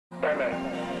Fuck they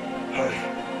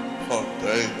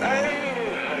doing?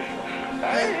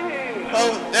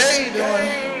 Fuck they doing?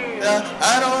 Yeah,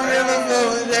 I don't really know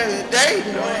what they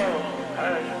doing.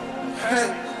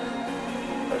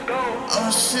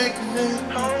 I'm sick,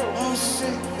 nigga. I'm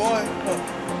sick, boy.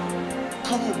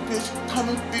 Come here, bitch. Come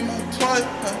and be my toy.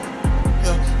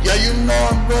 Yeah, you know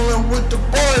I'm rolling with the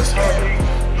boys.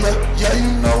 Yeah, you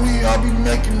know we all be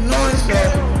making noise.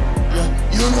 Yeah,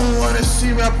 you don't wanna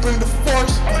see me, I bring the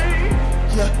force.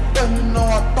 Yeah, but you know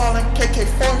I ballin' KK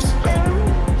force.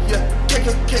 Yeah,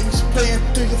 KKK is playing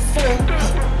through your floor.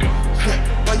 Yeah,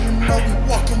 but you know we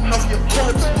walking off your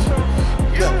corpse.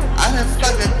 Yeah, I done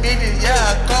fuck that bitch,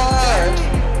 yeah, I called.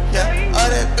 Yeah, all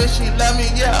that bitch, she love me,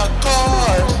 yeah, I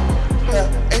called.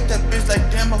 Yeah, ate that bitch like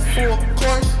damn a full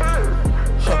course.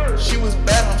 She was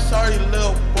bad, I'm sorry,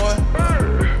 little boy.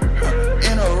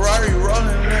 In a Rari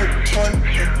rolling little toy.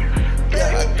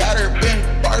 Yeah, I got her Benny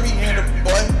Barbie and a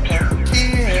boy.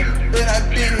 Bet I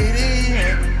bit it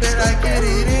in, bet I get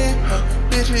it in.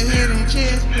 Bitches hitting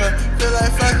chins, feel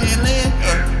like fucking Lynn,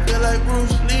 feel like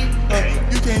Bruce Lee.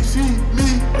 You can't see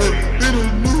me, in a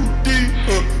new D,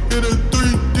 in a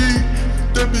 3D.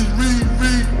 That bitch re.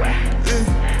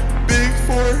 Big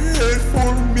forehead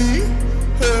for me.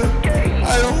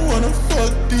 I don't wanna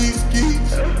fuck these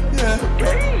geeks. Yeah,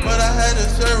 but I had to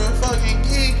serve a fucking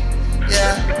geek.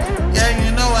 Yeah,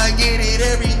 you know I get it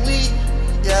every week.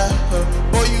 Yeah,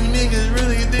 boy, you niggas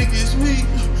really think it's sweet.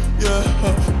 Yeah,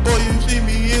 boy, you see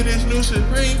me in this new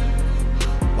Supreme.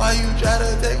 Why you try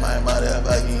to take my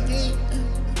motherfucking geek?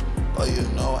 Boy, you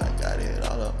know I got it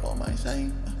all up on my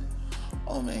same.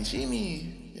 Oh man, see me.